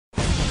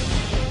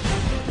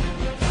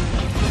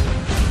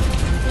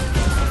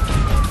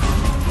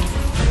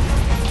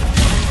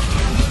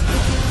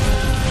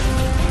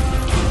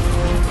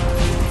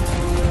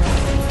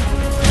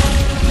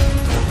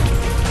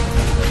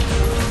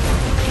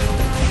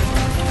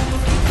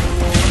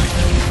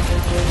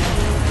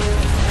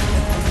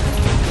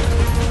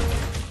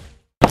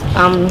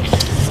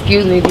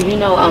Excuse me, do you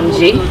know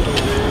G?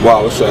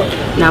 Wow, what's up?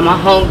 Now my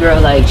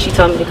homegirl, like, she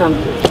told me to come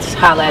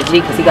holler at G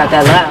because he got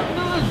that loud.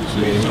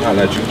 Man, he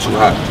holler at you too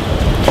hot.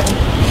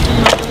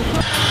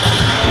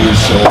 Yeah,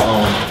 so,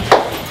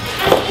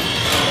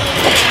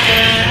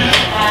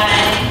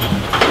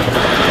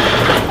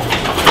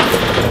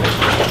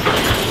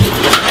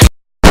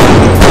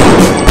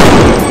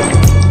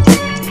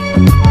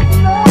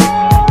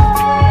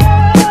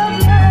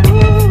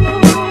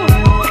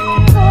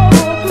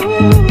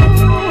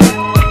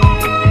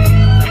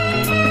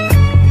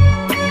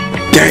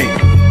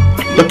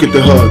 look at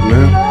the hood,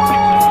 man.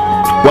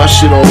 Why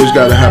shit always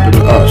gotta happen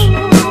to us?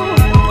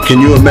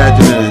 Can you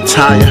imagine an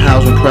entire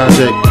housing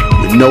project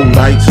with no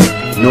lights,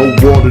 no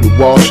water to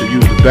wash or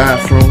use the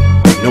bathroom,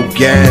 no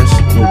gas,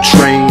 no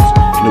trains,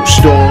 no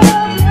stores,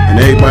 and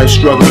everybody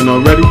struggling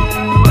already?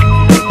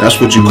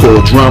 That's what you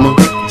call drama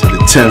to the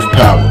 10th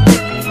power.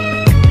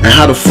 And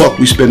how the fuck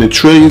we spending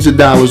trillions of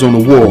dollars on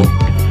the war,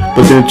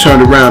 but then turn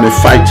around and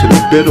fight to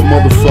the bitter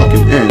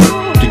motherfucking end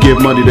to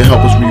give money to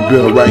help us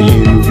rebuild right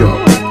here in New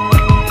York?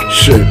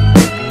 Shit,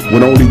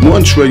 when only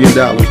 $1 trillion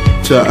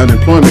to an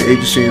unemployment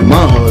agency in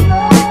my hood,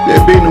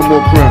 there'd be no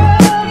more crime,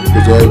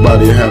 because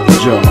everybody would have a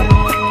job.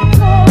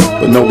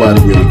 But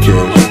nobody really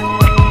cares.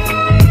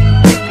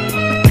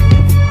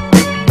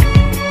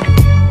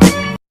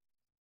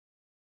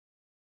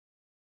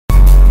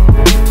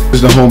 This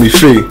is the homie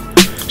Fee.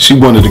 She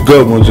one of the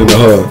good ones in the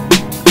hood.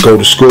 Go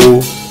to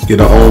school, get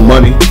her own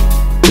money,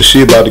 but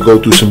she about to go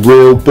through some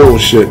real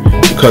bullshit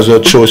because of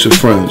her choice of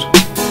friends.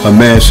 Her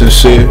man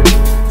Sincere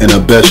and her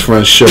best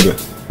friend Sugar.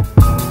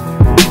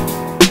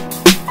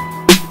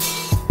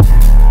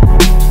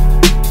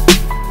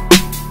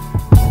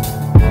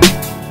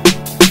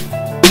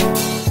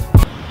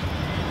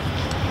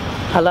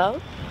 Hello?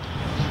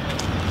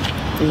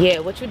 Yeah,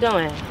 what you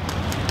doing?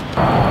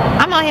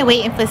 I'm out here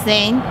waiting for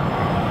Sing.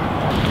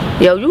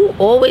 Yo, you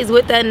always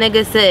with that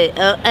nigga said,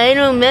 I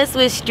don't mess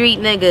with street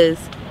niggas.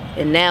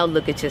 And now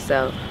look at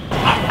yourself.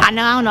 I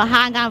don't know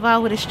how I got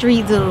involved with a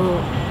street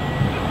dude.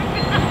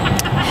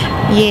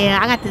 Yeah,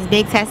 I got this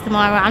big test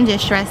tomorrow. I'm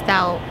just stressed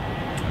out.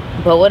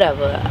 But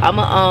whatever.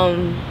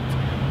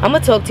 I'ma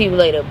talk to you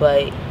later,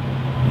 but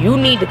you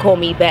need to call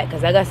me back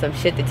because I got some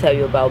shit to tell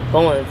you about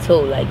Bowen too.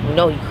 Like, you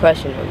know he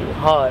crushing on you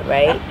hard,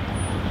 right?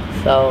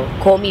 So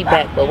call me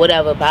back, but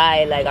whatever,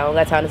 bye. Like, I don't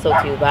got time to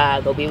talk to you.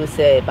 Bye. Go be with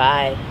Sid.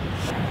 Bye.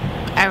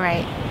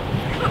 Alright.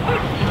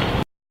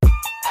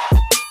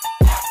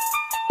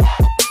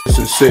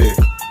 Sincere,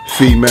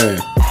 Fee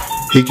man.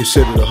 He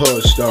considered a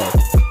hood star.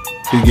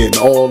 He getting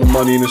all the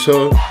money in his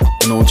hood,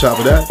 and on top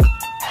of that,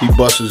 he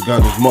busts his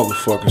gun his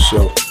motherfucking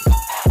self.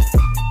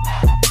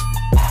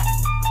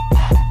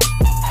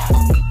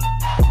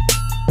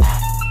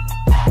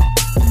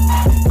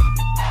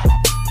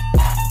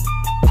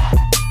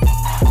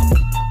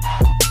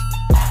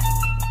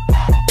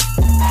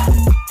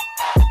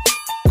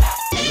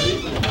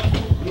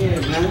 Yeah,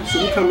 man. So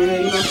we come in here,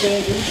 you know what I'm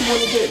saying? Get what you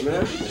want to get,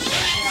 man.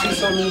 See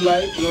something you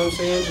like, you know what I'm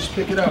saying? Just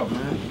pick it out,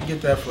 man.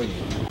 Get that for you.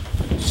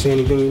 See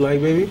anything you like,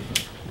 baby?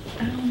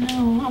 I don't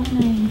know. I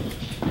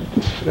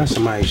got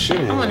somebody's shit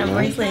in here, I want a man.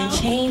 bracelet and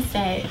chain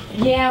set.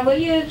 Yeah, well,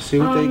 you See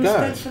what they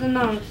got. for the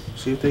numbers.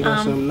 See if they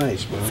got something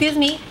nice, man. Excuse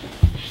me.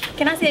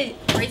 Can I say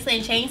bracelet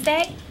and chain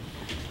set?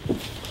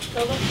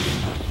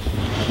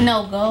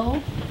 No, go.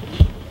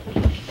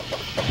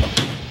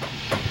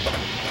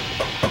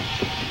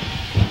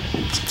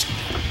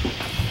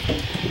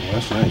 Oh,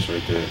 that's nice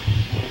right there.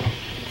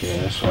 Yeah,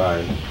 that's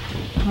right.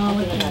 Oh,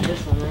 I got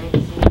this one, right?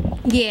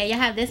 yeah, y'all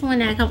have this one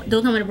that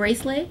do come with a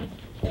bracelet?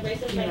 The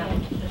bracelet's right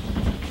here.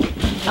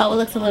 Oh, it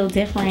looks a little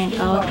different.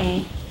 Oh,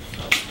 okay.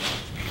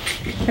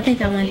 I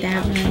think I want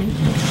that one.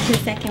 The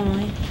second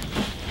one.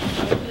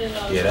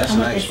 Yeah, that's I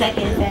want nice. the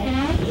second set.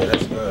 Yeah,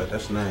 that's good.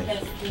 That's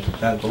nice.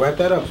 Go wrap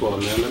that up for him,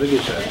 man. Let me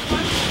get that.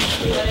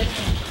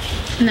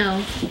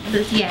 No.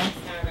 This, yes.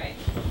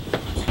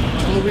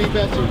 I'm gonna read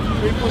that to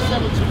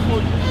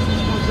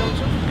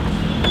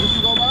 347-240-6102. What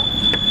you go by?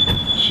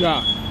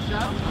 Shop.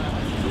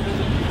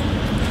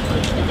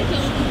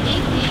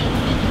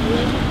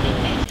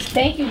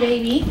 Thank you,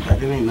 baby.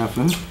 It ain't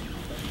nothing.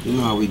 You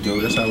know how we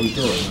do. That's how we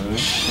do it, man.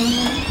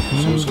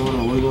 So what's going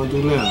on? What are you gonna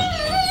do now?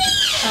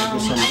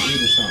 Get something to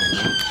eat or something,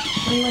 man.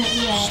 What do you want to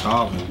eat at?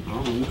 Starving.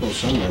 Oh, we go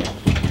somewhere.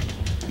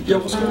 Yo,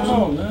 what's going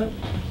on, man?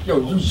 Yo,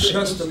 you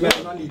just the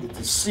man I needed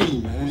to see,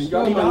 man.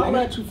 Y'all need to holler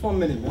at you for a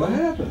minute, man. What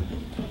happened?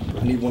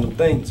 I need one of them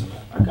things, man.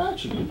 I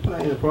got you.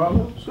 That ain't a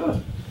problem. What's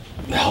up?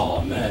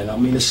 Oh, man, I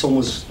mean, there's so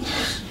much...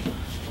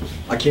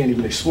 I can't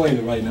even explain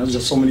it right now. There's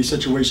just so many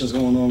situations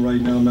going on right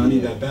now, man. I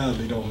need that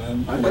badly, though,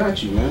 man. I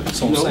got you, man.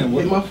 So I'm saying,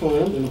 hit my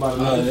phone in about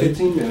another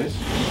 15 minutes.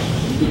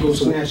 You can go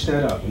snatch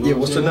that up. You know yeah,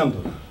 what what's the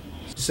number?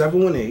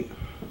 718.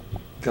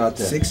 Got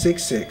that.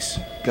 666.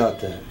 Got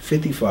that.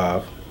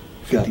 55.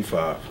 Got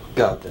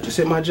that. Just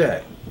hit my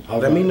jack.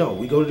 Let me know.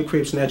 We go to the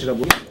crib, snatch it up.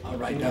 All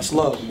right, that's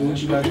love. Do what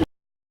you got to do.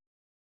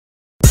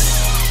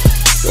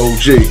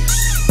 OG,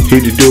 he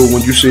the dude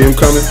when you see him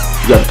coming,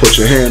 you gotta put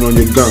your hand on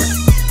your gun,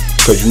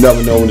 cause you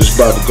never know when it's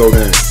about to go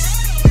down.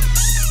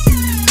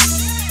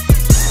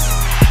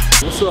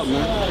 What's up,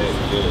 man?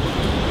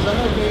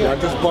 Yeah, I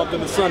just bumped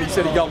into Son. He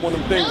said he got one of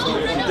them things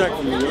on deck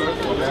for me, man.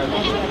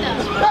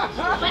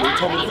 He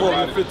told me to call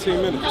him in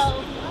 15 minutes.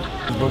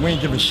 But we ain't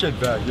giving shit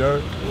back, yo.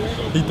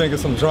 He thinking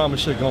some drama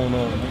shit going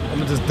on. I'm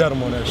gonna just dead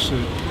him on that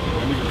shit.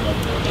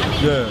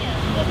 Yeah.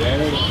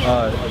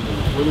 Alright.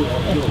 If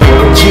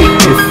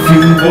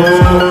you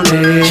want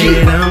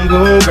it, I'm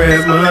gon'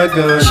 grab my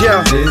gun.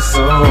 This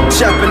song.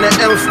 Chopping the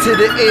ounce to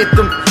the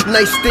anthem.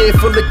 Nightstand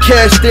full of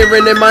cash,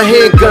 staring at my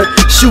handgun.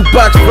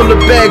 Shoebox full of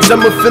bags,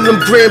 I'ma fill them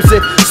grams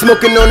in.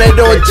 Smoking on that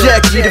old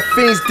Jackie, the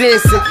fiends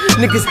dancing.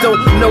 Niggas don't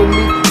know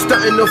me.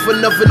 Stunting off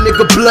another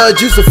nigga blood,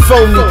 you's a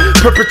phony.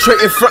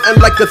 Perpetrating frontin'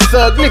 like a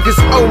thug,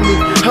 niggas owe me.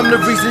 I'm the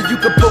reason you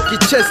can poke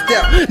your chest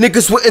out.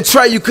 Niggas wouldn't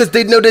try you cause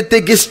they know that they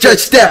get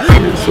stretched out.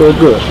 So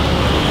good.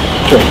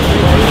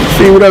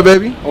 See, what up,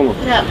 baby? Hold on.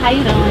 What up? How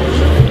you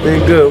doing?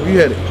 Been good. Where you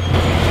headed?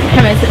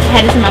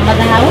 Headed to my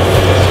mother's house.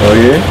 Oh,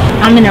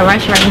 yeah? I'm in a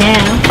rush right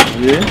now.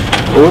 Yeah?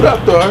 What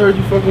up, though? I heard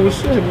you fucking with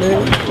Sid,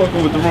 man. You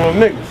fucking with the wrong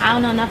niggas. I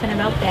don't know nothing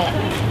about that.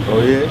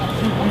 Oh, yeah?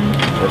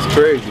 That's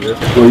crazy.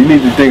 Well, you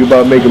need to think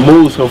about making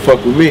moves so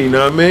fuck with me, you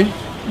know what I mean?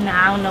 Nah,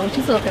 I don't know what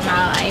you talking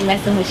about. I ain't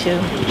messing with you.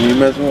 You ain't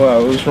messing with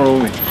me? What's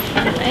wrong with me?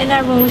 Ain't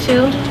nothing wrong with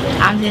you.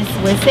 I'm just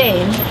with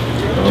Sid.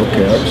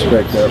 Okay, I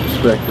respect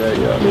that,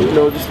 y'all. You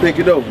know, just think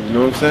it over, you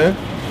know what I'm saying?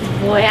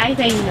 Boy, I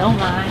think you know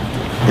mine.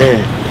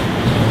 Yeah.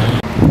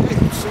 Hey,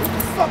 so what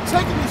the fuck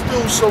taking these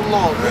dudes so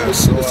long, man?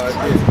 This shit is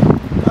crazy.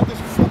 Got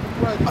this fucking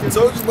crazy. I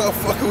told you about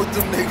fucking with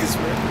them niggas,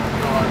 man.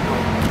 No, I know.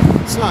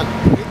 Son,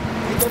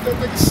 you got that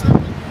nigga Sin in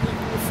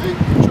your feet?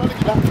 You trying to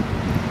get out?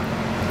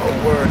 Oh,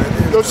 word, that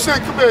is. Yo,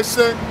 Sin, come here,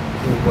 Sin.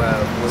 Oh, wow.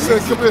 Well, Sin,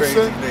 he's a come here, crazy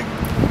Sin. nigga.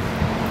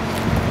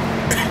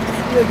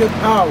 Nigga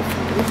powerful.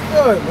 What's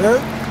good, man?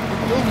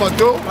 You, my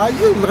dude. How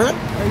you, man?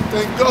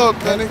 Everything good,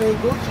 man. Everything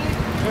Gucci?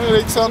 Yeah,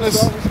 they telling us.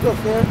 What's good,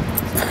 man?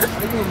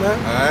 How you, man?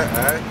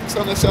 Alright.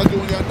 Telling us y'all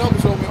doing your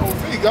numbers over in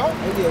OV, go. Oh,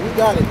 yeah, we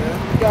got it, man.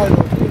 We got it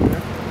over there,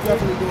 man.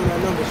 Definitely doing our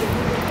numbers over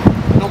there.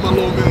 I know my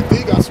little man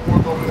D got some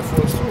work over there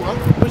for us, too, huh?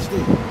 Which D?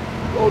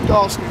 Little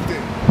dog skin D.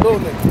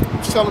 Little nigga. He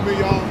was telling me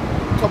a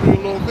couple of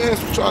your little mans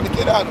was trying to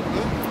get at him,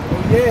 man.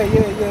 Oh, yeah.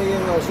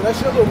 So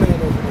that's your little man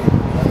over there.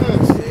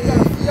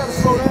 Yes. You gotta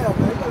slow down,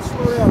 man. You gotta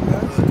slow down,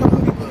 man. There's a couple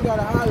of people you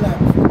gotta holler at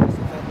before you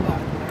sit that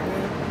block,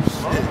 man.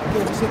 You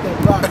can't just hit that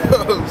block.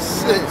 Oh,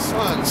 shit.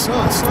 Son.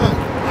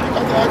 You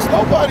got to ask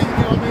nobody, you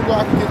know what I mean,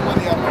 where I can get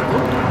money out, my dude.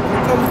 When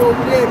it comes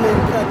over there, man,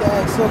 you got to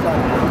ask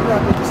somebody, man. You're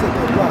not gonna just hit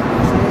that block, you know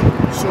what I'm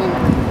saying? So,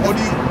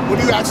 what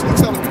are you actually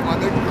telling me, my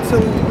nigga? I'm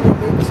telling you,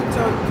 maybe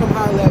sometimes you come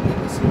holler at me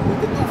and see what we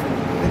can do for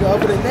you. Nigga,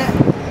 other than that,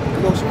 you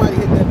know, somebody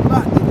hit that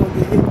block, they gonna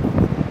get hit.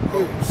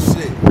 Oh,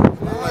 shit.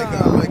 I like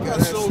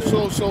that.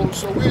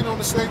 So we ain't on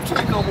the same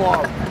team no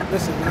more.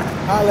 Listen, man,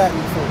 holler at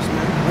me first,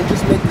 man. And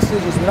just make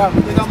decisions without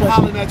me. Nigga, I'm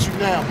hollering at you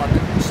now, my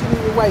nigga. You see me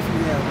with wifey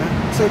now, man.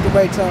 Take the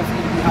right time for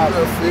you to be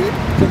hollering.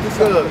 Take this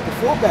out with the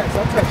four backs.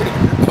 I'll touch it,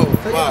 man.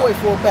 Take your boy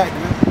four back,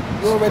 man.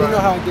 You already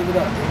know how to give it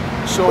up,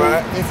 man. So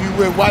if you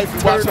with wifey,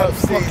 watch how the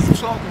fuck you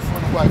talking for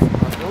the wifey,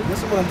 my dude.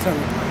 Listen what I'm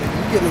telling you, man.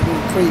 You getting a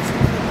little crazy,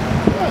 man.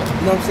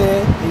 You know what I'm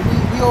saying? And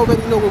we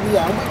already know where we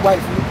are. I'm with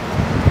wifey.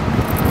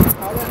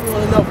 I'll let me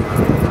on another one.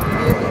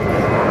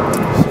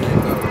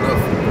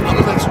 I'm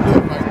gonna let you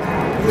live right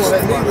now. You know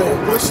that nigga.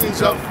 Push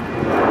things up. I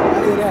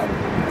hear that.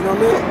 You know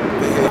what I mean?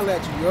 I'll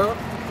let you, yo.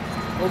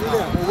 Over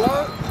there.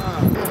 What?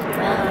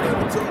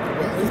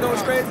 You know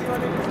what's crazy, my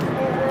nigga? It's the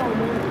whole world,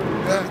 man.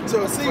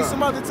 I'll see you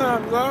some other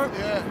time, you heard?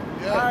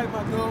 Yeah. All right,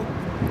 my dude.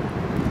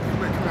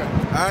 Come here.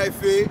 All right,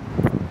 Fee.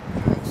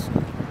 Yes.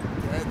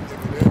 That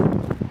nigga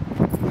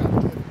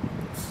there.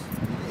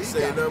 He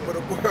say nothing but a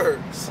word.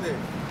 Shit.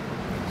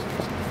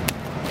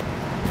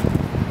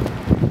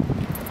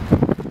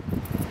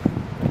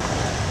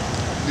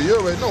 You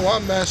already know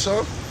I'm mad,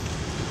 sir.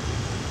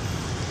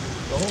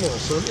 Hold on,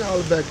 son. Let me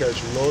holler back at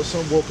you, Lord.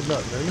 Son woken up,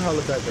 man. Let me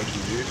holler back at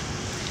you, dude.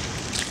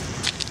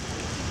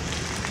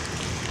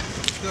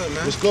 Good,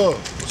 man. What's good?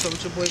 What's up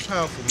with your boy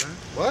Powerful, man?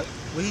 What?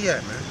 Where he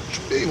at, man? What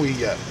you mean where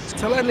he at?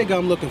 Tell that nigga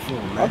I'm looking for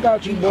him, man. I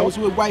got you, I bro. was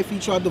with wifey,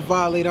 tried to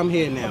violate. I'm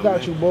here now, I got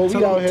man. you, bro. We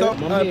Tell out him, here. tell him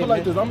I'm Alright, here, put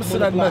like man. this. I'm gonna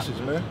send that message,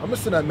 man. I'm gonna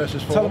send that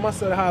message for Tell him. him I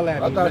said holler at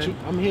me, I got man. you.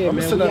 I'm here, I'ma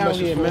man. send We that out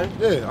message here, for man.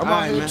 him. Yeah, I'm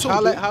out here man. too,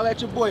 Holla dude.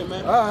 at your boy,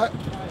 man. All right.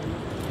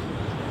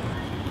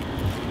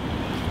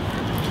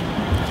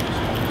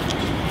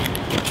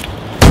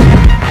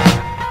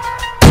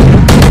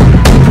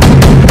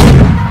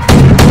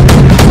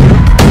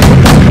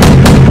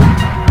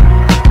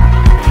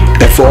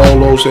 And for all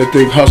those that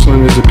think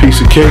hustling is a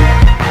piece of cake,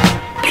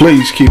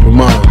 please keep in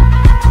mind,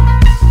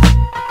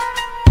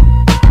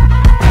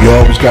 you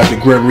always got the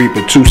Grim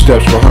Reaper 2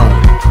 steps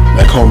behind,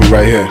 like homie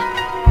right here.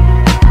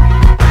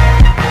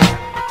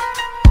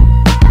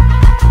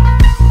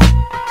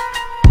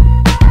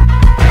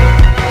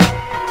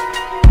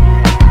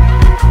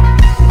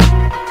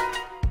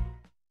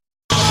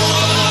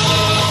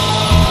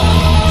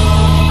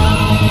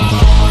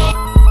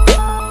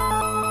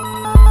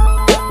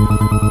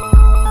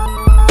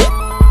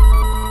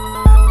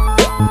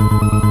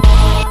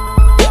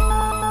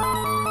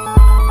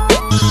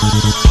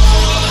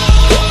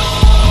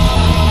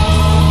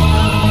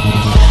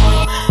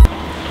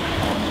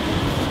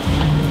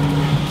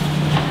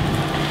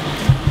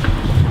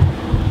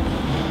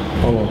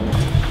 Hold on.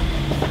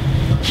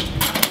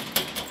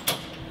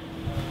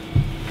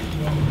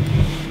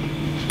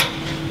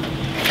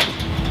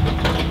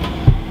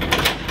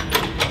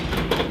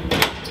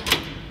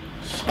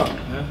 What's up,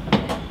 man?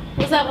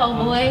 What's up, old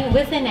boy?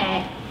 What's in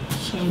that?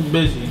 I'm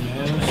busy,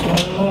 man. What's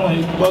going on?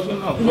 You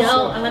bugging up?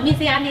 Yo, let me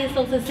see. I need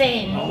something to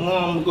send. Hold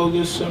on, I'm gonna go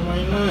get some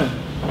right now.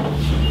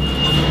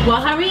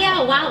 Well, hurry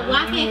up.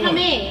 Why can't come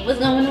in? What's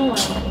going on?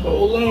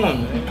 Hold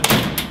on, man.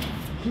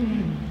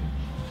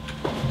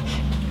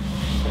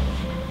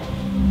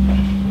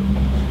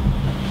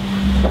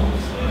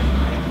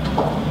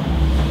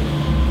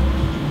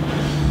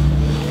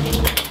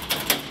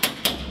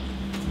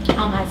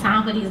 I don't got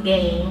time for these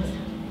games.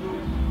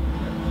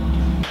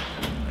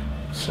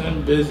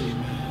 I'm busy,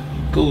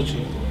 man.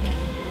 Gucci.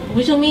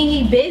 What you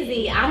mean he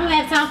busy? I don't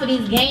have time for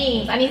these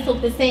games. I need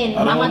something to send.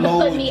 My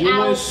mother put me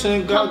out. and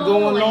Sin got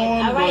going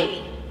on. All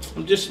right.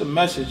 I'm just a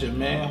messenger,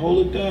 man.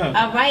 Hold it down.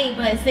 All right,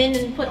 but send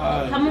and put.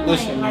 Right, Come on,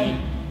 listen, like.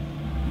 man.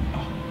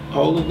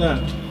 Hold it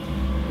down.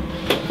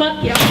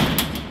 Fuck y'all.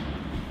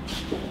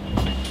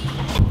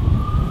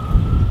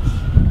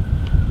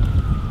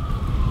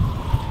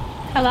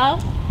 Hello?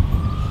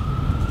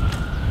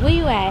 Where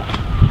you at?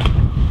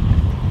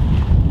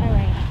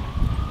 Alright.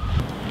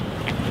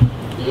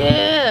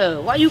 Yeah,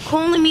 why you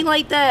calling me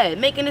like that?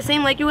 Making it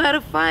seem like you had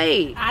a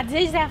fight. I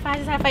just had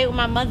a fight with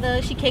my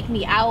mother. She kicked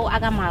me out. I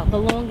got my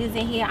belongings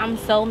in here. I'm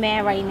so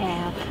mad right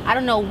now. I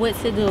don't know what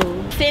to do.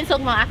 Since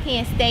talking about I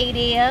can't stay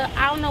there.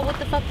 I don't know what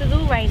the fuck to do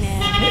right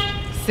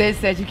now. Sid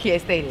said you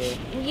can't stay there.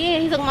 Yeah,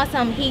 he's talking about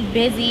something. He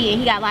busy and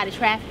he got a lot of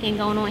trafficking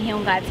going on. He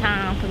don't got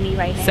time for me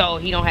right now. So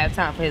he don't have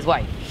time for his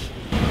wife.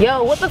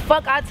 Yo, what the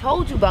fuck I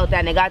told you about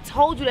that nigga? I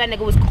told you that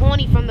nigga was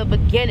corny from the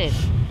beginning.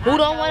 Who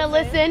don't want to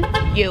listen?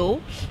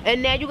 You.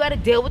 And now you got to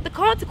deal with the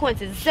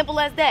consequences. As simple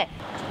as that.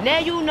 Now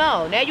you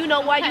know. Now you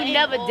know why you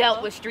never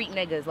dealt with street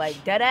niggas.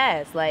 Like, dead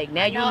ass. Like,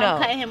 now you know.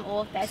 I'm cutting him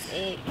off. That's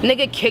it.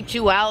 Nigga kicked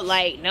you out.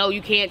 Like, no,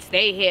 you can't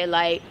stay here.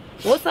 Like,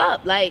 what's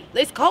up? Like,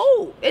 it's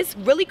cold. It's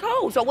really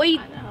cold. So what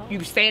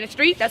you stay in the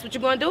street? That's what you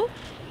gonna do?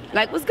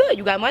 Like, what's good?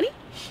 You got money?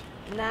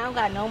 Nah, I don't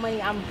got no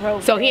money. I'm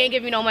broke. So he ain't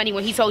give you no money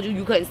when he told you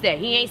you couldn't stay.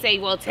 He ain't say,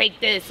 well, take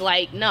this.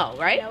 Like, no,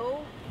 right?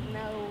 No,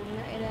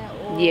 nothing at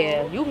all.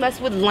 Yeah, you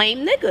mess with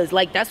lame niggas.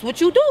 Like, that's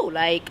what you do.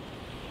 Like,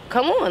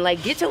 come on.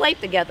 Like, get your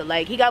life together.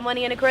 Like, he got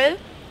money in the crib?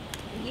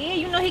 Yeah,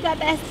 you know he got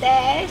that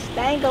stash.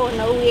 That ain't going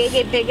nowhere. It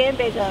get bigger and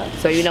bigger.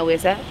 So you know where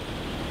it's at?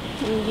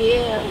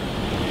 Yeah.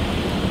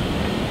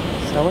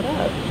 So what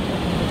up?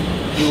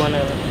 You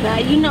wanna... Nah,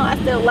 you know I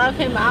still love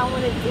him. I don't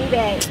want to do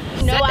that.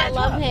 You know I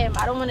love up. him.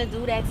 I don't want to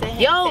do that to him.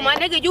 Yo, my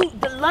nigga,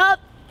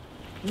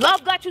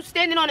 love got you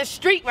standing on the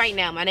street right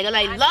now, my nigga.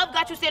 Like, love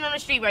got you standing on the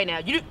street right now.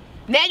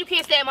 Now you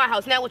can't stay at my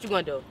house. Now what you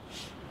gonna do?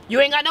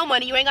 You ain't got no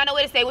money. You ain't got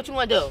nowhere to stay. What you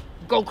gonna do?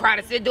 Go cry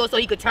to Sid door so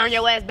he could turn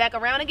your ass back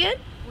around again?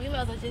 We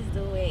might as well just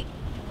do it.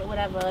 But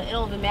whatever. It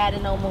don't even matter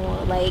no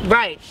more. Like.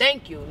 Right.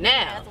 Thank you.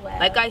 Now,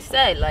 like I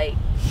said, like,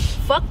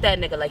 fuck that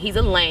nigga. Like, he's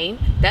a lame.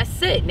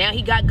 That's it. Now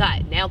he got.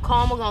 Now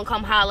Karma gonna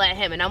come holler at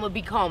him, and I'm gonna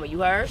be Karma.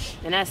 You heard?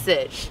 And that's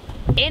it.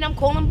 And I'm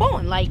calling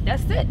Born. Like,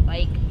 that's it.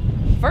 Like,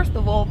 first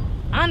of all,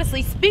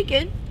 honestly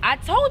speaking, I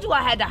told you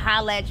I had to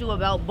holler at you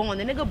about Born.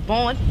 The nigga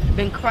Born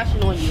been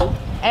crushing on you.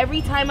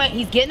 Every time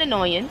he's getting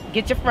annoying.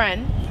 Get your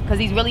friend, because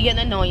he's really getting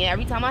annoying.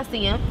 Every time I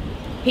see him,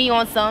 he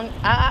on some,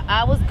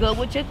 I was good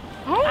with your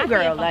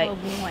homegirl. Like,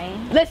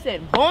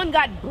 listen, Born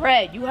got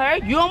bread. You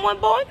heard? You don't want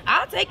Born?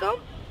 I'll take him.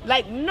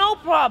 Like, no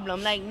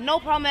problem. Like, no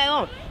problem at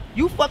all.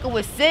 You fucking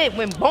with Sid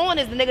when Born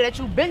is the nigga that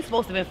you been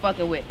supposed to been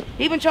fucking with.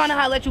 He been trying to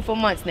holler at you for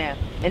months now.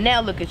 And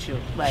now look at you.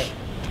 Like,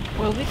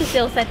 well, we can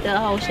still set the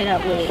whole shit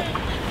up with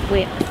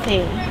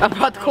Sid. I'm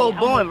about to call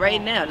Born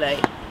right now.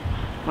 Like,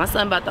 my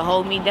son about to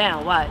hold me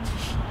down. Watch.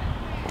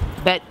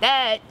 Bet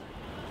that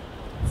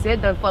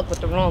Sid done fuck with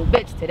the wrong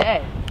bitch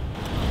today.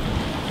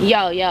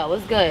 Yo,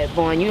 what's good,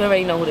 Born? You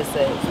already know who this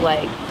is.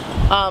 Like,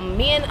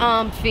 me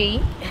and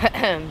Fee.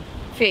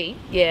 Fee,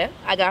 yeah,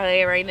 I got her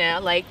there right now.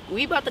 Like,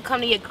 we about to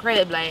come to your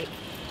crib. Like,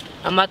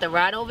 I'm about to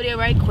ride over there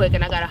right quick,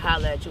 and I gotta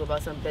holler at you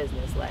about some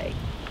business. Like,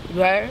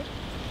 you heard?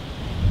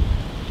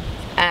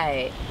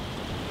 Alright.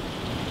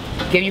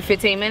 Give you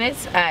 15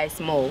 minutes? Alright,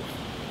 smooth.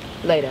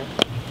 Later.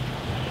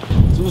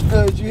 So what's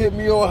good? You hit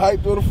me all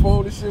hyped on the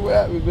phone and shit. What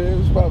happened, man?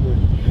 What's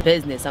poppin'?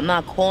 Business. I'm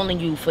not calling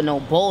you for no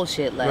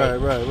bullshit.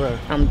 Like, right.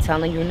 I'm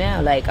telling you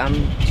now. Like,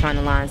 I'm trying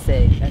to line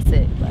Sid. That's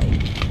it.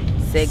 Like,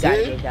 Sid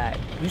got your guy.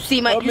 You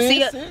see my? You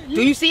see her?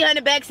 Do you see her in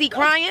the backseat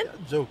crying?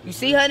 Joking. You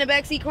see her in the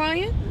backseat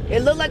crying?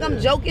 It look like I'm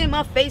joking.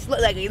 My face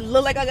look like it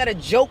look like I got a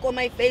joke on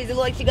my face. It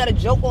look like she got a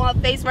joke on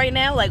her face right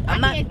now. Like,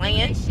 I'm not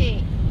playing.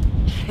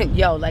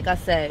 Yo, like I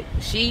said,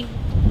 she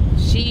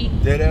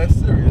dead ass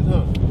serious,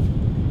 huh?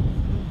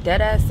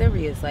 Dead ass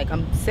serious. Like,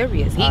 I'm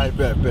serious.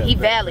 He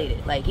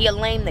violated. Like, he a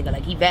lame nigga.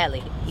 Like, he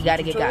violated. He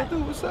gotta get got.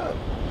 What's up?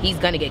 He's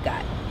gonna get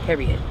got.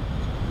 Period.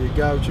 Get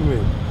got what you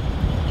mean?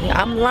 Yeah,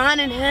 I'm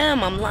lining him.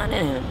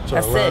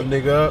 That's it.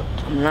 Nigga up.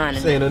 I'm lining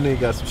him. Saying that nigga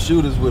got some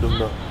shooters with him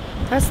though.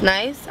 That's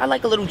nice. I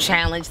like a little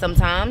challenge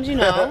sometimes, you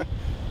know.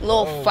 A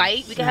little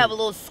fight. We can have a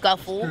little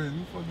scuffle.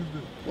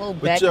 A little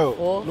But back yo, and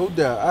forth. no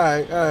doubt. All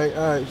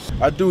right.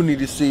 I do need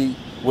to see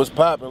what's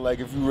popping, like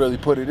if you really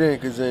put it in,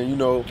 cause then you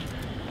know,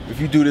 if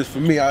you do this for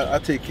me, I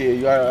take care of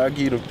you. I give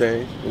you them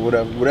things or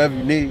whatever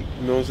you need.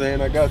 You know what I'm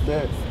saying? I got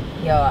that.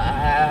 Yo,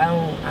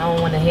 I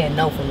don't want to hear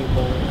no from you,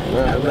 boy.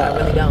 Like, I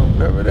really don't.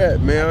 Remember that,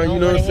 man. You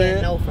know what I'm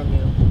saying? No from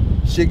you.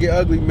 Shit get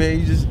ugly,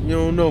 man. You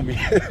don't know me.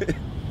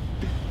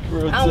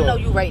 Real I don't talk. know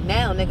you right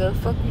now, nigga.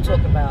 Fuck you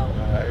talking about.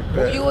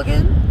 Who you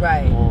again?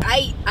 Right.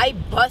 I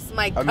bust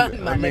my gun,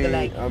 nigga.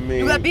 Like,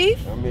 you got beef?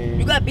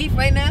 You got beef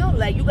right now?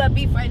 Like, you got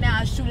beef right now?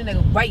 I shoot a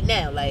nigga right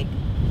now. Like,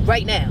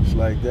 right now. It's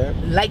like that?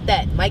 Like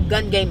that. My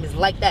gun game is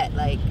like that.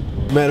 Like.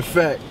 Matter of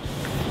fact,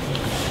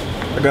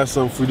 I got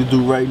something for you to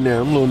do right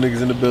now. Them little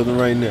niggas in the building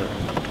right now.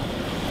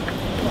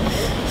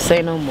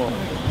 Say no more.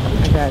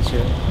 I got you.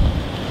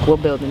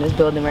 What building? This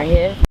building right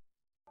here?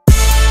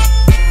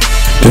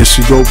 Then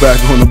she go back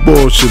on the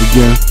bullshit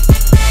again.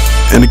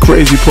 And the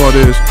crazy part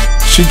is,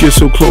 she gets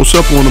so close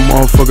up on the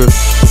motherfucker,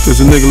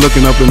 there's a nigga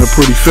looking up in her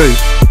pretty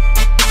face.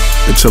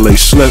 Until they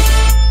slip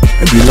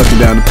and be looking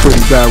down the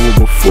pretty barrel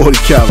with a 40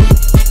 caliber.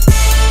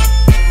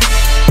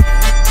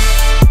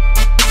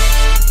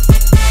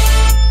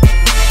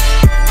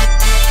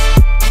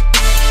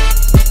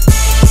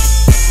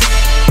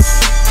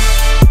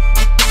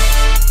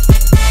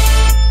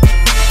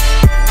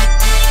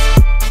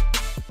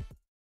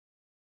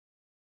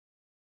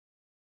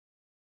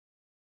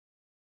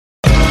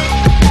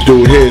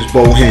 Dude here is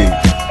Bohem,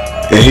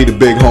 and he the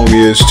big homie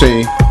of his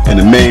team, and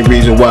the main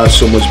reason why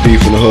so much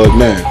beef in the hood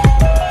now.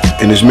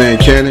 And his man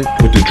Cannon,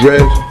 with the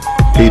dreads,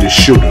 he the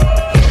shooter.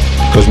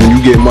 Cause when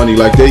you get money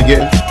like they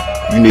get,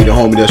 you need a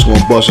homie that's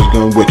gonna bust his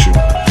gun with you.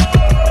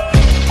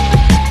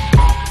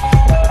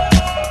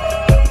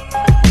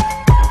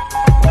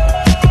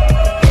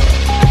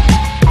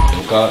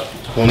 God.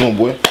 What's going on,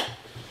 boy?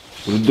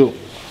 What it do?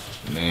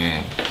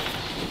 Man.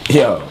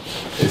 Yo.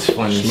 It's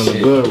funny Smelling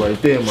shit. good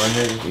right there, my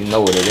nigga. You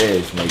know what it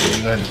is, nigga.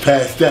 You gotta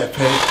pass that,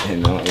 Pat. You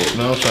know it.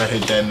 No, I'm trying to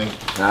hit that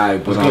nigga.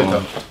 Alright, but What's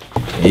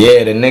good,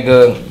 yeah, the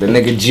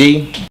nigga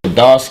G, the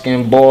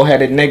dark-skinned,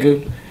 bald-headed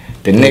nigga,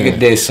 the nigga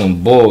did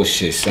some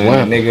bullshit, son.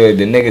 Wow.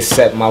 The nigga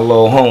set my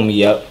little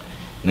homie up.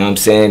 You know what I'm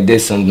saying?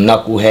 Did some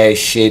knucklehead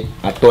shit.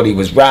 I thought he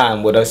was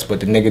riding with us, but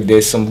the nigga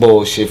did some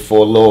bullshit for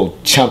a little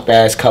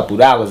chump-ass couple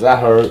dollars, I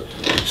heard.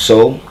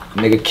 So,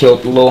 nigga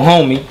killed the little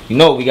homie. You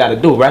know what we gotta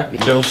do, right?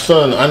 Yo,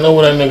 son, I know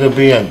where that nigga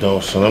be at, though.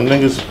 So them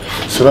niggas,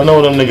 I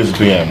know where them niggas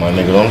be at, my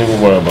nigga. Don't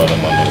even worry about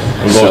them, my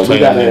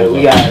nigga.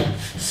 We gotta,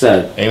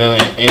 son. Ain't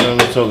nothing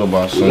to talk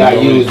about, son. We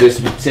gotta use this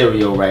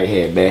material right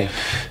here, man.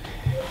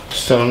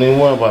 Son, don't even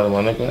worry about it,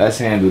 my nigga. Let's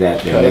handle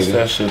that, then, That's nigga.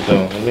 that shit,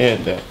 though. Let me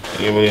hit that.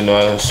 You really know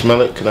I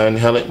smell it? Can I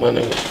inhale it, my nigga?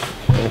 You know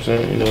what I'm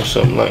saying? You know,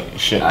 something like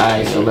shit.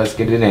 Alright, so let's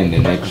get it in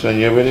then, nigga. Son,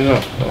 you already know.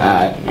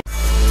 Alright.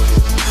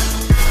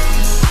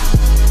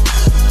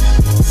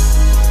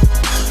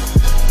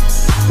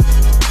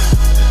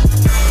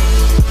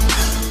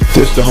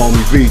 This the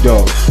homie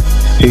V-Dog.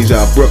 He's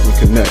our Brooklyn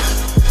Connect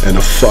and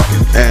a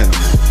fucking animal.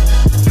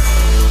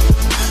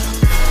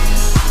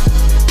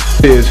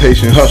 Here's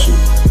Haitian Hustle,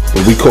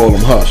 but we call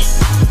him Hush.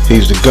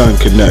 He's the Gun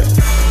Connect.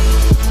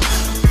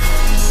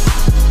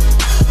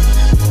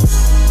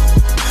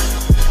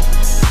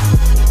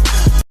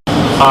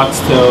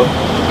 Oxtail,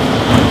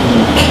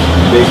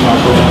 big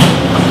macaroni.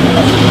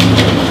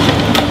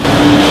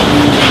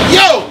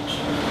 Yo!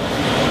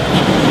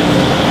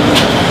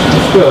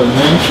 What's good,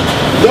 man?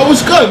 Yo,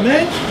 what's good,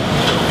 man?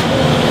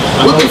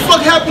 What the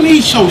fuck happened to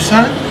each show,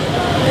 son?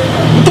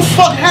 What the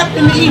fuck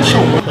happened to each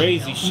show?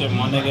 Crazy shit,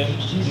 my nigga.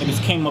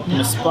 Niggas came up in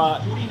the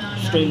spot,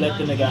 straight let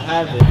the nigga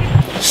have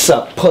it.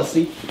 Sup,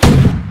 pussy?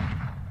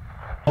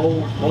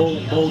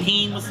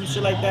 Bohem or some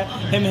shit like that.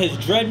 Him and his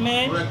dread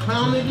man. That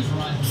clown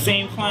niggas?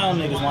 Same clown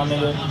niggas, my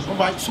nigga.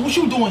 Alright, so what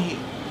you doing here?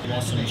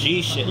 On some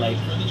G shit, like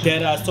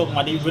dead ass talking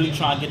about they really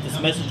trying to get this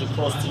message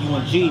across to you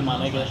and G, my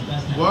nigga.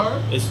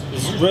 Word? It's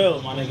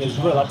real, my nigga, it's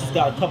real. I just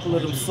got a couple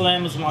of them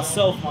slammers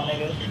myself, my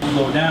nigga.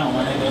 Go down,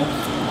 my nigga.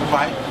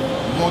 Alright,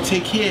 I'm gonna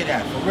take care of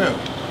that, for real.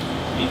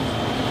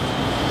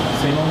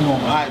 Say no more.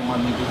 Alright, my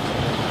nigga.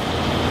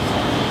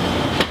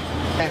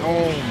 At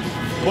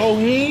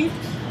Bohem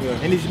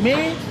and his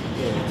man,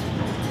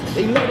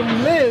 they let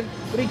him live,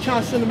 but they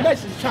trying to send a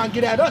message, trying to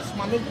get at us,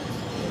 my nigga.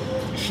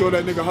 Sure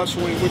that nigga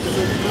Hustle ain't with the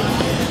nigga?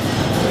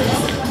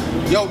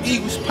 Yo, E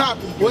was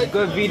poppin', boy.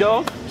 Good,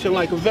 V-Dog? Chill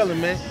like a villain,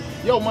 man.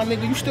 Yo, my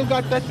nigga, you still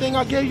got that thing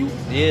I gave you?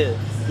 Yeah.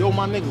 Yo,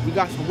 my nigga, we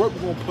got some work we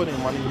gonna put in,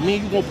 my nigga. Me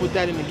and you gonna put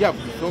that in together,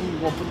 you feel me? We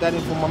gonna put that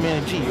in for my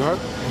man G, you heard?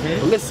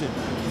 But listen,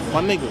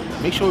 my nigga,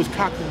 make sure it's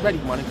cocked and ready,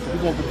 my nigga. We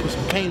gonna go put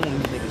some pain on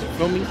these niggas, you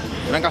feel me?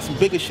 And I got some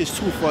bigger shits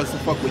too for us to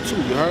fuck with too,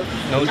 you heard?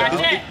 No doubt.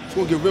 It's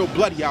gonna get real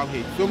bloody out here,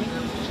 you feel me?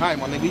 Alright,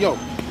 my nigga, yo.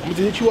 I'm gonna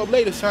just hit you up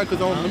later, son, cause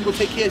let me go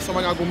take care of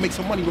something. I gotta go make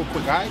some money real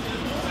quick, alright?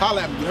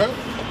 Holla at me, you heard?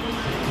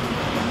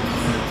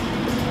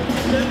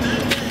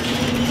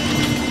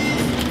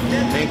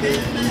 Thank you.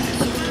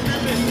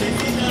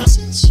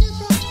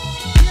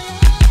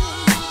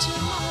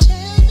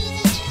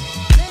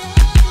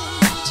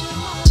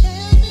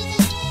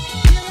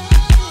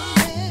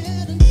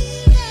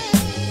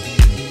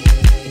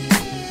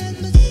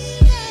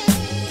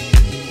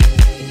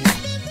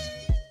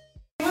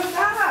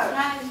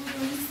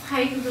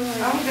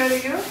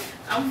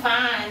 I'm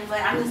fine, but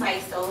I'm just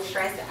like so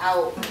stressed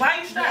out. Why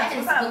you stressed?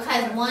 Yes, What's up?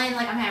 because one,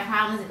 like I'm having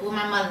problems with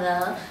my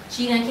mother.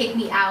 She done kicked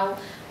me out.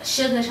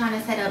 Sugar trying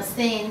to set up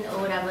sin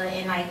or whatever,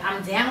 and like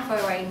I'm down for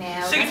it right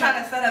now. Sugar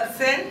trying to set up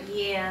sin?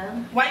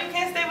 Yeah. Why you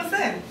can't stay with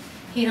sin?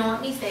 He don't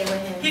want me to stay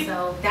with him,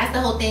 so that's the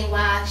whole thing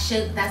why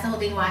Sugar. That's the whole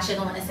thing why Sugar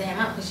want to set him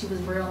up because she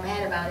was real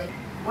mad about it.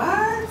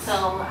 What?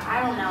 So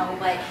I don't know,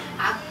 but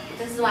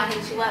this is why I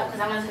hit you up because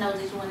I want to know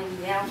that you want to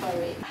be down for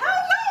it. Hell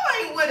no,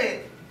 I ain't with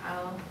it.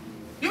 Oh.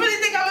 You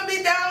really think I'm gonna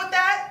be down with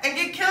that and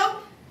get killed?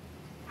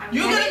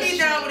 You're gonna be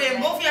down with it,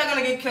 and both of y'all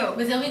gonna get killed.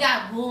 But then we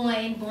got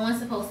Boone. Boone's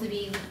supposed to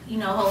be, you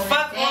know, holding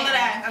Fuck us all of down.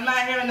 that. I'm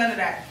not hearing none of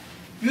that.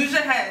 Use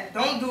your head.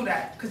 Don't do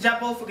that, cause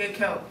y'all both will get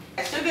killed.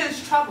 Sugar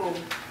is trouble.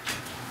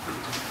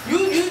 You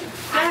do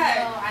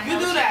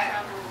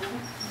that.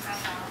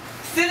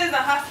 Sid is a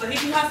hustler.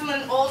 He be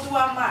hustling all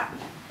throughout my.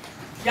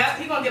 Y'all,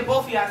 he gonna get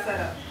both of y'all set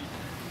up.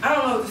 I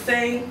don't know what to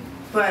say,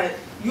 but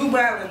you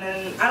wildin',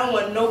 and I don't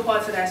want no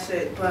parts of that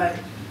shit. But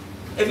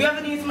if you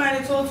ever need somebody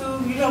to talk to,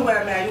 you know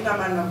where I'm at. You got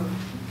my number.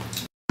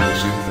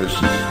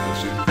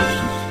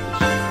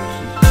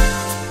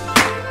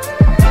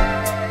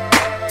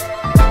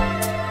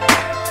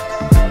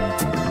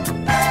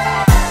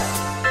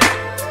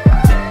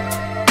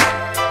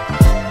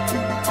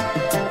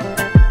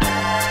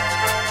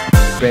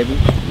 Baby,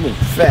 you move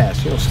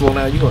fast. You don't slow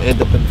down, you're gonna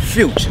end up in the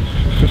future.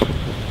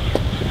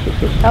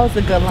 That was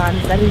a good line.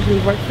 Does that usually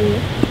work for you?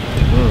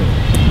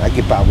 I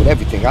get by with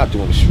everything I do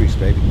in the streets,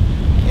 baby.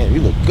 Man,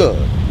 you look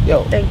good.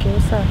 Yo. Thank you.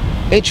 What's up?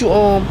 Ain't you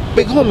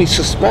big homie,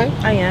 sis, right?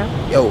 I am.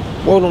 Yo,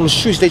 word on the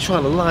streets, they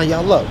trying to line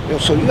y'all up. Yo,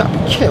 so you gotta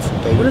be careful,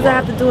 baby. What does that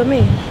have to do with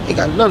me? It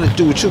got nothing to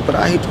do with you, but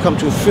I hate to come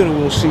to a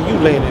funeral and see you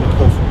laying in the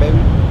coffin, baby.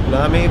 You know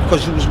what I mean?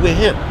 Because you was with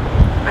him.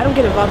 I don't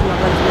get involved in my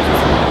brother's business.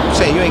 I'm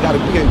saying you ain't gotta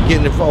be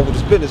getting involved with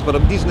his business, but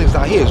these niggas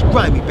out here is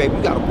grimy, baby.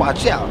 You gotta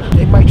watch out.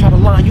 They might try to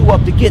line you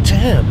up to get to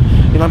him.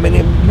 You know what I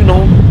mean? And, you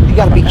know, you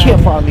gotta be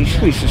careful on these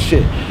streets and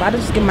shit. But I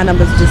just give my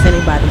numbers to just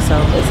anybody,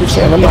 so it's just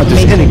I'm not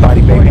just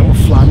anybody, baby. I'm a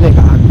fly nigga.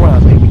 I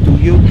grind, baby. Do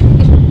you?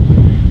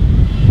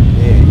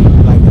 Yeah, you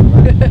like that,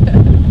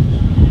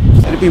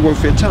 right? It'll be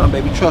worth your time,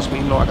 baby. Trust me.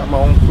 You know, I got my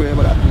own crib.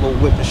 I got the little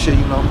whip and shit.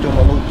 You know, I'm doing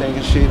my little thing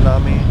and shit. You know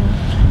what I mean?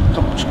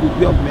 Come scoop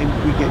me up, maybe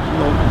we get, you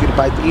know, get a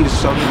bite to eat or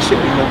something and shit.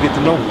 You know, get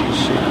to know me and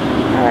shit.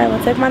 All right,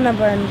 well, take my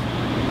number and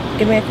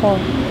give me a call.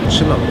 What's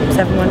your number? 718-634-5210.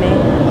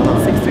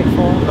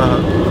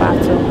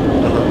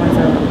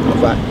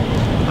 All right.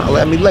 Holler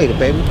at me later,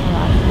 baby.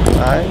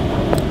 All right.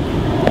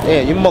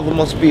 Damn, your mother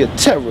must be a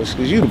terrorist,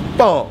 because you the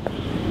bomb.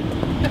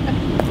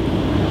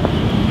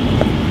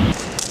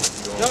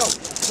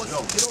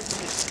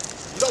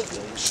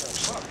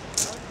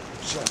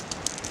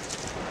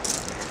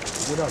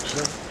 What up,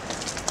 son?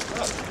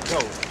 Yo,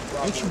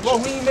 ain't you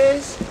Bohemian, man?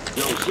 It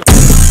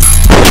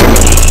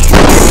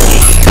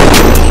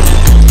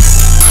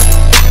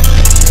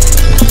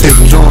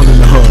was on in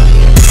the hood,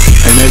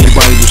 and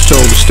everybody was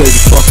told to stay the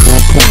fuck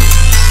on point.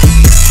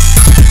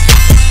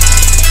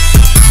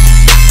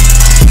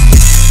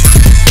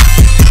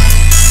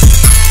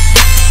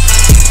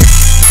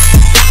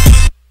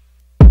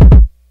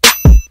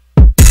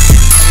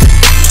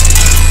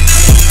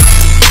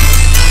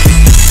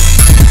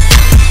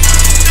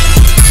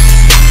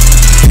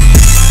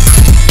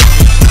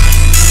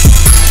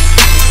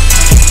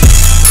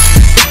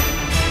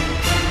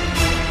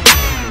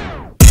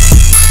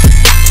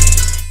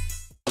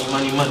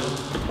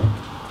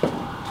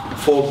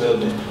 Full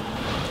building.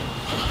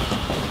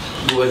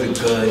 You wasn't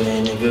good,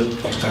 man, nigga.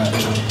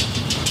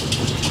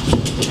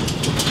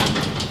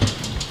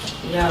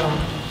 Yo,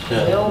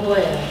 yo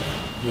boy.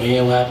 You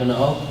hear what happened to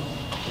O?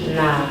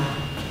 Nah.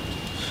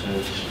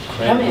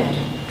 Come here.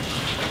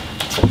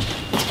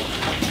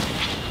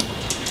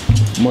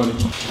 Money.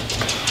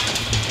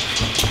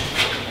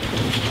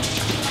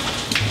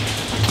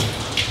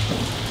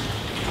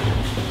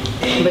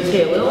 But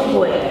yeah, where old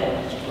boy at?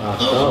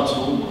 Locked up.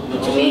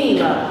 What you mean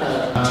locked up?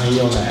 He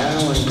on the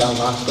island, he got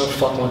locked up,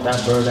 fucking with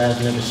that bird ass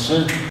nigga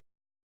Sin.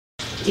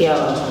 Yo,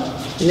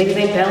 niggas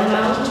ain't bailing him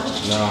out?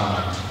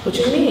 Nah. What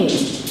you mean?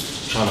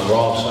 Trying to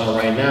rob something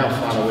right now,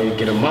 find a way to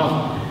get him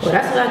out. Well,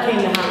 that's what I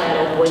came to holler at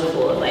old boy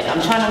for. Like,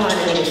 I'm trying to learn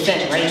a nigga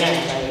Sin right now.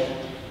 Like,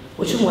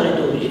 what you wanna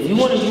do? If you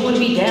wanna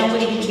be down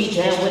with it, you can be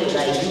down with it.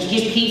 Like, you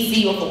get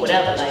PC or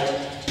whatever. Like,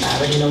 I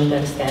already know we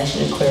got a stash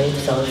in the crib,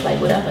 so it's like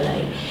whatever.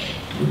 Like,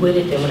 you with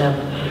it, then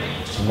whatever.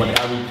 What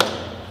everything.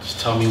 Just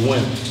tell me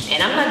when.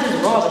 And I'm not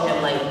just robbing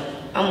him, like,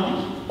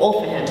 I'm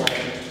offing him,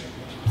 like,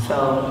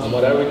 so. I'm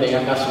with everything.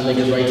 I got some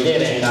niggas right there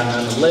that ain't got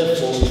nothing to live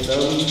for, you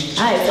feel me?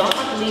 Alright, so I'm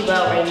about to leave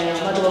out right now.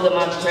 I'm about to go get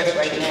my credit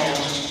right now.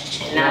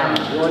 And now.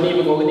 You don't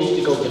even go, we need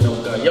to go get no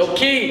gun. Yo,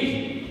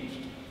 Key!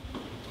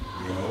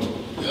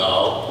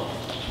 Yo.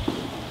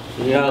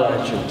 Y'all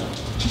at you.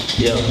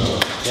 Yo,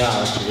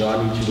 y'all at you. Yo, I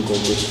need you to go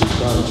get 2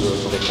 guns real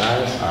quick,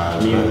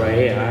 alright? Me right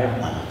here, alright?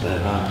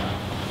 Alright.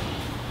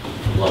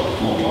 Love,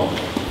 come on, love.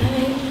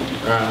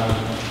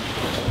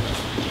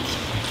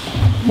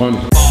 Money.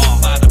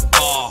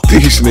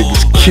 These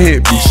niggas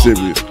can't be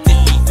serious.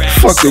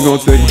 Fuck they gonna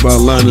think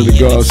about lining the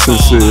guards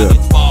sincere.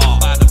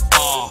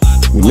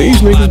 When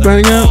these niggas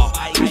bang out,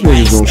 these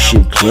niggas don't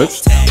shoot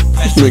clips.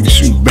 These niggas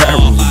shoot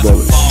barrels of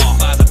bullets.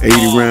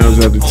 80 rounds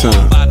at a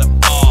time.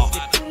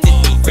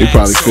 They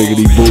probably figured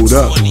he booed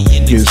up,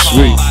 getting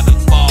sweet.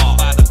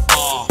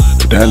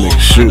 But that nigga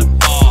shoot.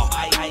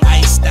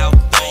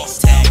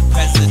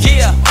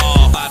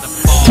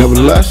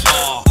 Nevertheless,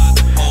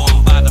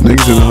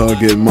 niggas in the hood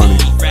getting money,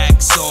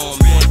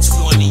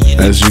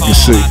 as you can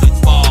see.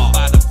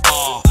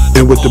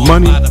 And with the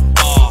money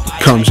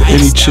comes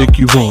any chick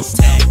you want.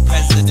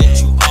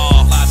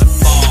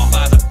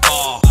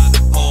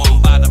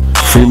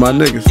 Free my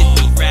niggas.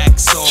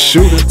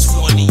 Shoot it.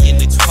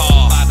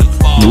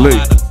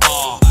 Malik.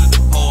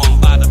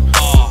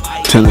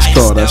 Tennis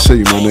card, I see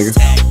you, my nigga.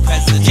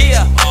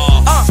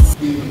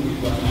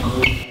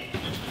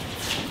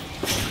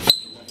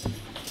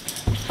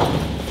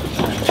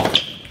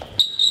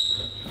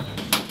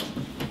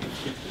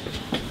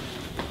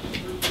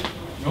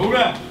 Who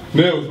that?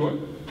 Nails, boy.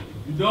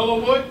 You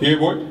Dolo, boy? Yeah,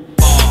 boy.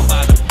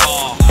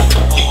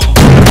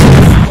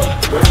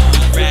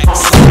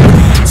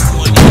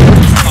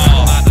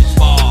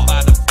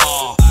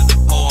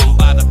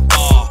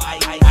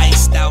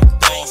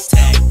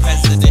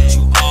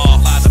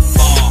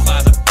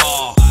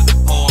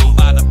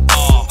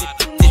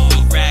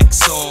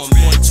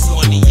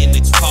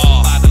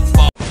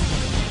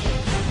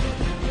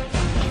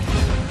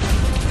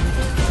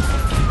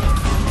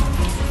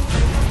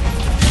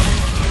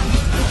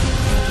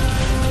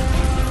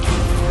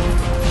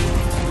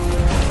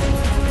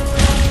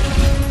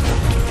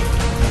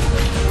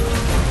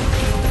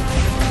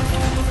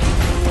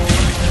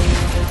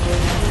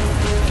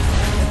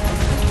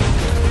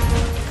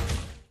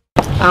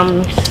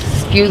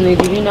 Excuse me,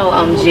 do you know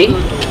G?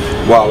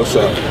 Wow, what's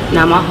up?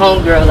 Now my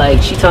homegirl,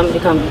 like, she told me to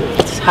come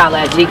holler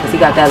at G because he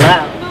got that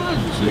loud.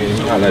 See,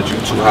 he holla at you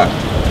too hot.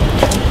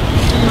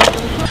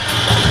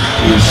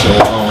 He's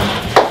so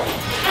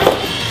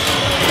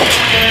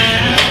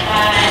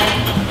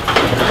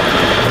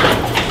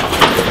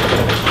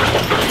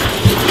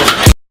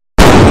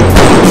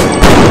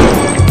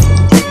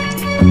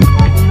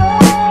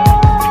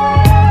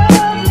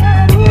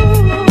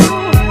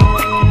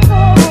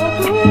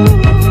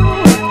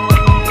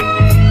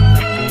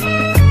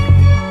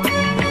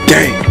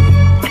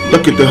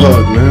Look at the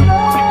hood, man.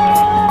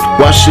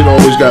 Why shit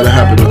always gotta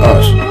happen to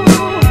us?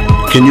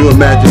 Can you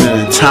imagine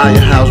an entire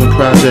housing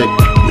project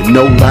with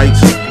no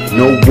lights,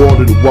 no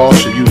water to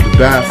wash or use the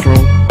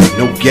bathroom,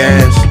 no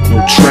gas,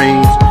 no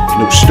trains,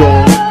 no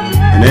stores,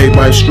 and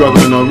everybody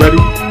struggling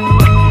already?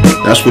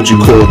 That's what you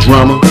call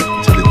drama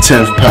to the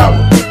 10th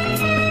power.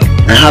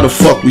 And how the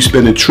fuck we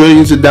spending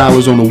trillions of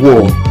dollars on the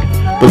war,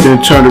 but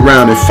then turn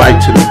around and fight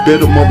to the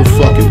bitter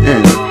motherfucking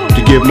end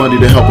to get money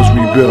to help us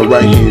rebuild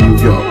right here in New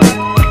York?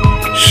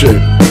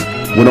 Shit,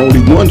 when only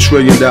 $1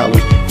 trillion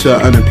to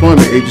an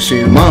unemployment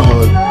agency in my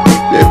hood,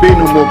 there'd be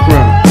no more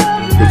crime,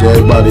 because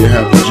everybody would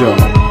have a job.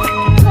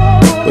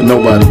 But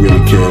nobody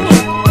really cares.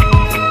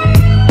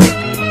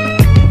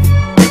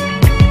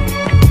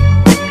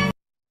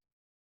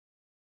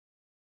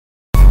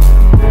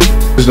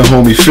 This is the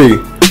homie Fee.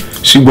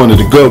 She one of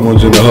the good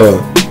ones in the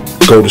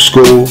hood. Go to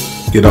school,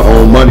 get her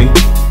own money,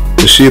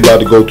 but she about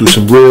to go through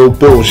some real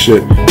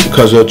bullshit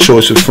because of her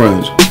choice of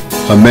friends.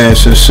 Her man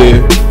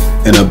Sincere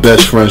and her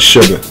best friend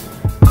Sugar.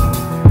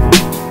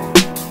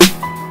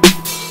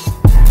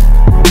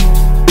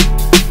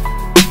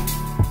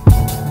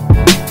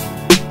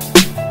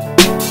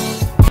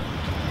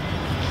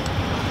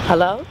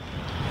 Hello?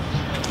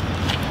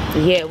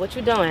 Yeah, what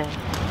you doing?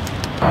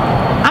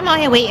 I'm out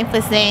here waiting for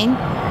Sin.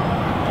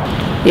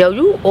 Yo,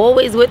 you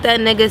always with that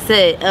nigga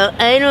said,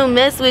 I don't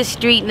mess with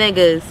street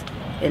niggas.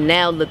 And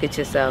now look at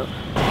yourself.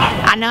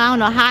 I don't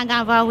know how I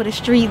got involved with a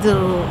street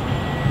dude.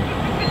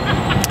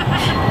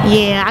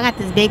 Yeah, I got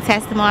this big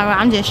test tomorrow.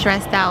 I'm just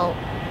stressed out.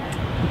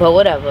 But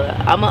whatever.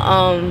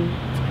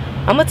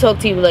 I'ma talk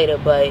to you later,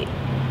 but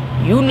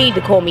you need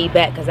to call me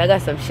back because I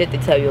got some shit to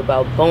tell you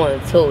about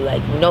Bond too.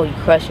 Like, you know he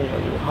crushing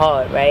on you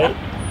hard, right?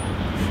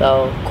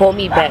 So call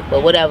me back,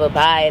 but whatever,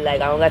 bye. Like,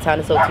 I don't got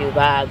time to talk to you.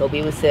 Bye. Go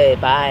be with Sid.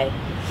 Bye.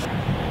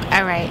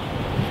 Alright.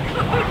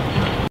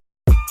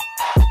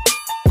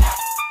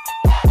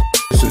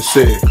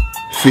 Sincere,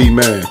 Fee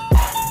man.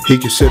 He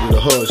considered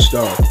a hood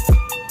star.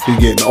 He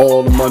getting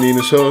all the money in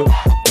his hood,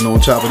 and on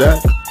top of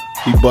that,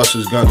 he busts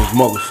his gun his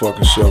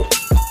motherfucking self.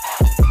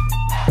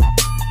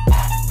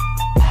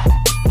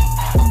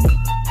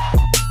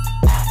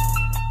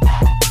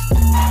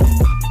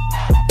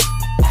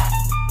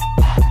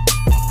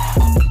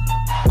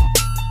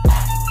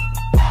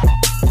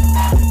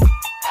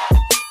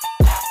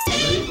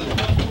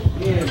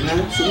 Yeah,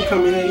 man. So we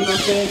come in here, you know what I'm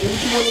saying? Get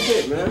what you want to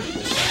get, man.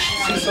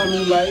 See something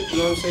you like, you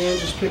know what I'm saying?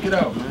 Just pick it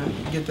out, man.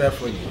 Get that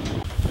for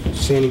you.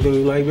 See anything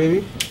you like,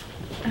 baby?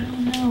 I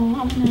don't know.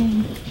 I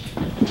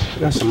want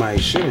Got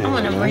somebody's shit in I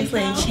want a here,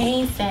 bracelet and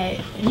chain set.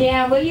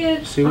 Yeah, where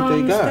you See what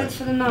they got.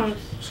 for the nose?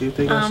 See if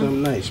they got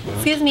something nice, man.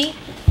 Excuse me.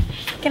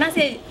 Can I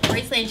say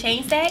bracelet and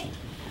chain set?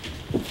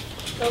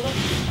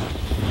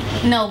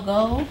 No,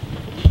 gold.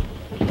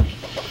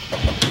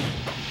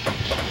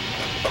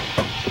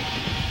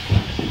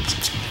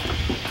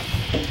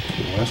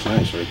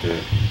 nice right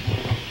there.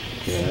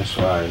 Yeah, that's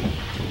fine.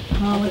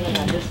 Oh, I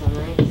got this one,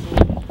 right?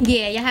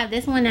 Yeah, y'all have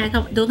this one that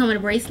do come with a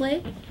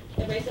bracelet?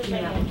 The bracelet's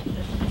right now.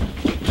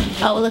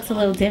 Oh, it looks a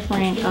little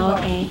different. Oh,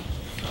 okay.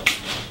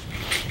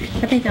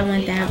 I think I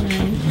want that one.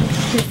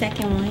 The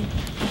second one.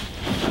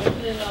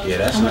 Yeah,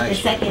 that's I want nice.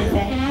 the second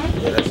set.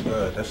 Yeah, that's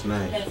good. That's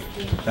nice.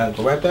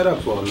 Go wrap that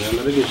up for him, man.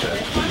 Let me get that.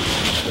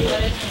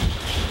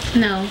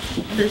 No,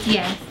 this,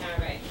 yes.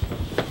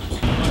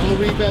 I'm gonna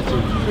read that to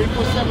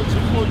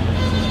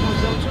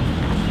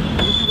 347-240-6102.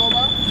 What you go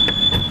by?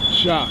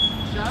 Shop.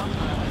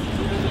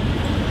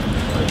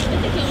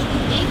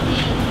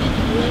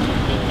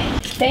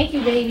 Thank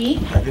you, baby.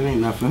 It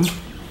ain't nothing.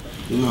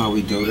 You know how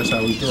we do. That's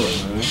how we do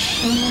it, man.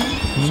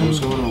 So what's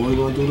going on? What are you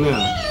gonna do now?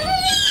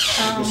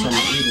 Get something to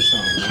eat or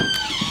something, man.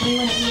 What do you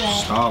want to eat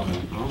at?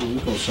 Starving. Oh, we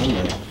go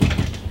somewhere.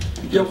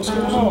 Yo, what's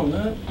going on,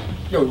 man?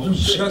 Yo, you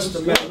just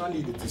the man I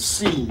needed to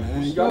see,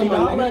 man. Y'all need to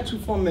holler at you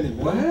for a minute,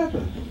 man. What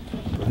happened?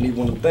 I need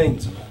one of them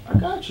things, man. I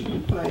got you.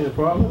 That ain't a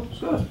problem.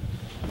 What's up?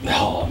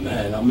 Oh,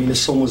 man. I mean,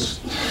 there's so much.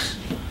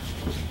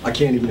 I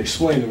can't even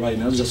explain it right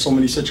now. There's just so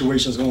many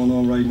situations going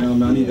on right now,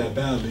 man. I need that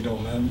badly, though,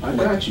 man. I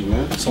got you,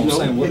 man. So I'm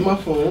saying, what? Get my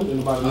phone in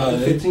about another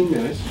 15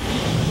 minutes.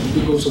 You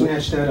can go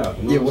snatch that up.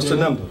 You know what's the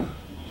number?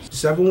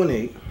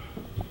 718.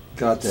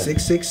 Got that.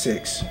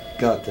 666.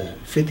 Got that.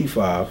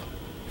 55.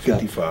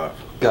 Got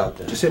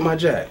that. Just hit my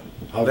jack.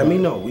 Let me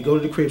know. We go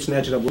to the crib,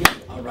 snatch it up.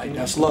 All right,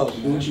 that's love.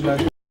 Do what you got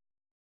to do.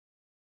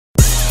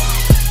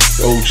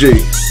 OG,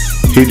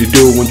 he the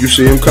dude when you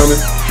see him coming,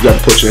 you gotta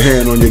put your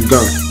hand on your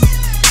gun.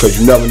 Cause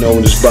you never know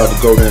when it's about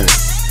to go down.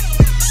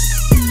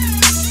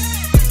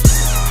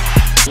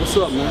 What's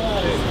up, man?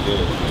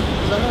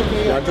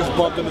 Yeah, I just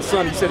bumped into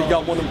son. He said he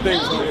got one of them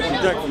things on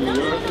deck for me. He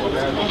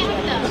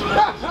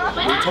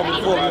told me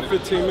to call him in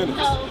 15 minutes.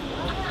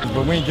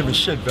 But we ain't giving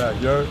shit back,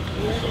 you heard?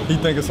 He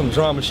thinking some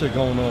drama shit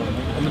going on.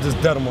 I'ma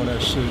just dead him on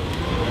that shit.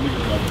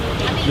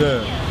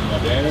 Yeah.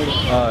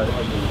 Alright.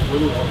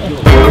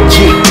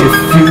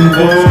 If you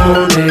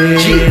want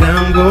it,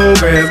 I'm gon'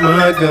 grab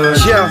my gun.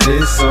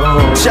 This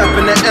song.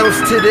 Chopping the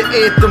ounce to the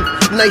anthem.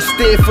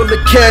 Nightstand full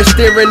of cash,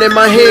 staring at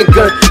my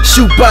handgun.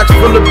 Shoebox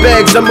full of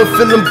bags, I'ma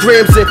fill them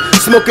grams in.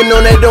 Smoking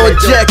on that old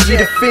Jackie,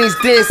 the fiends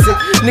dancing.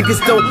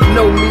 Niggas don't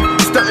know me.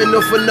 Stunting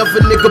off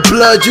another nigga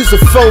blood, you's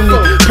a phony.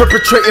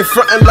 Perpetrating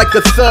frontin' like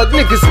a thug,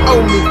 niggas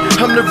owe me.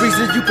 I'm the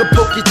reason you can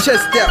poke your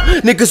chest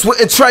out. Niggas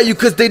wouldn't try you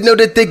cause they know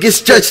that they get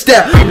stretched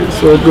out.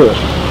 So good.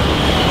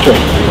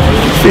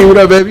 See, what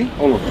up, baby?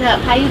 Hold on. What up?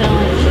 How you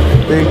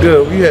doing? Been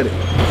good. Where you headed?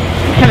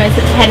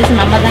 Headed to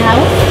my mother's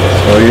house.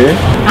 Oh, yeah?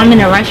 I'm in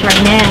a rush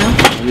right now.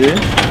 Yeah?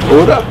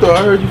 Hold up, though.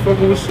 I heard you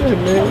fucking with Sid,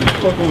 man. You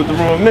fucking with the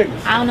wrong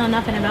niggas. I don't know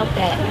nothing about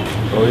that.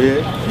 Oh,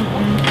 yeah?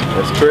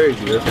 That's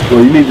crazy.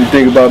 Well, you need to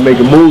think about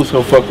making moves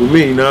so fuck with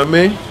me, you know what I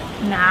mean?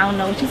 Nah, I don't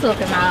know what you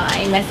talking about. I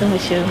ain't messing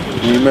with you.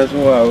 You ain't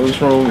messing with me?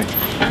 What's wrong with me?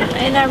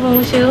 Ain't nothing wrong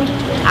with you.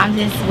 I'm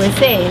just with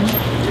Sid.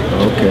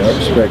 Okay, I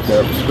respect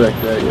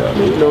that, y'all.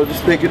 You know,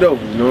 just think it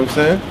over, you know what I'm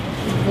saying?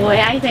 Boy,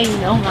 I think you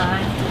don't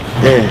mind.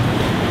 Yeah.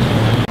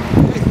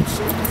 Hey, so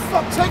what the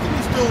fuck taking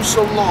these dudes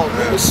so long,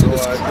 man? This shit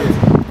is crazy.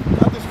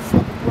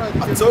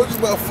 I told you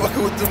about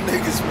fucking with them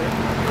niggas, man.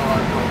 No,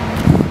 I know.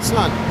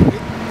 Son, you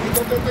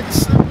got that nigga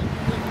Sin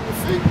in your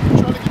feet? You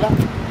trying to get out?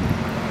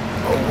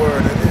 Oh,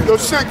 word, that is.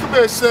 Yo, Sin, come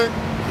here, Sin.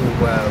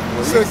 Wow.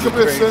 Sin, come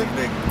here, Sin.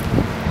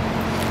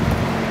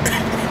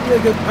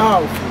 Nigga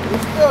powerful.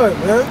 What's good,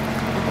 man?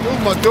 Yo,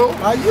 my dude.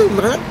 How you,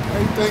 man?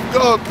 Everything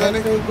good, man.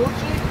 Everything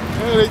Gucci?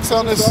 Yeah, they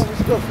telling us.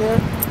 What's good,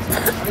 man?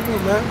 How you,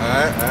 man?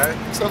 Alright.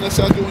 Telling us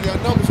y'all doing y'all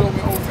numbers over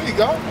in OV,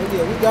 God. Oh,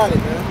 yeah, we got it,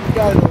 man. We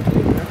got it over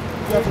here, man.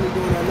 Definitely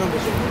doing our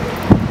numbers over there.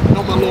 I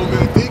know my little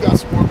man D got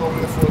some work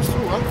over there for us, too,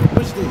 huh?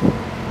 Which D?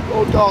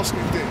 Little dog skin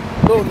D.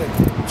 Little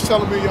nigga. He was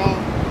telling me, a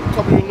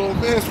couple of your little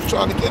mans was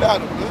trying to get at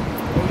him, man.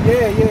 Oh,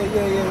 yeah.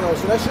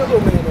 So that's your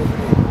little man over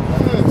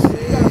there.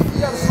 Yes.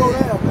 You gotta slow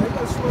down, man. You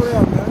gotta slow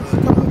down, man. There's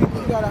a couple of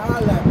people you gotta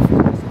holler at before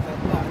you hit that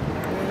block,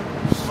 man.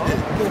 Shit.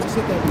 You can't just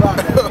hit that block.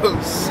 Oh,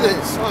 shit,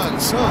 son. I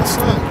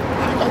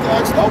got to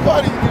ask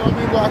nobody, you know what I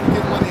mean, where I can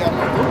get money out of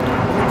my dude.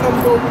 When you come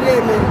over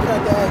there, man, you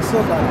got to ask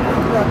somebody, man.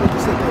 You're not gonna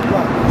just hit that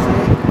block, you know what I'm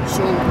saying?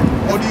 So,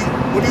 what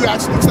are you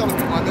actually telling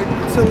me, my nigga?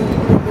 I'm telling you,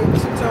 maybe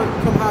sometimes you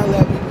come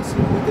holler at me and see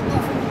what we can do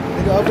for you.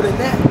 Nigga, other than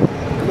that,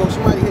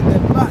 somebody hit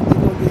that block, they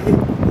gonna get hit.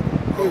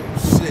 Oh,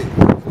 shit.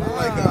 I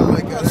like that.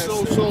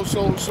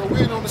 So we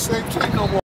ain't on the same team no more.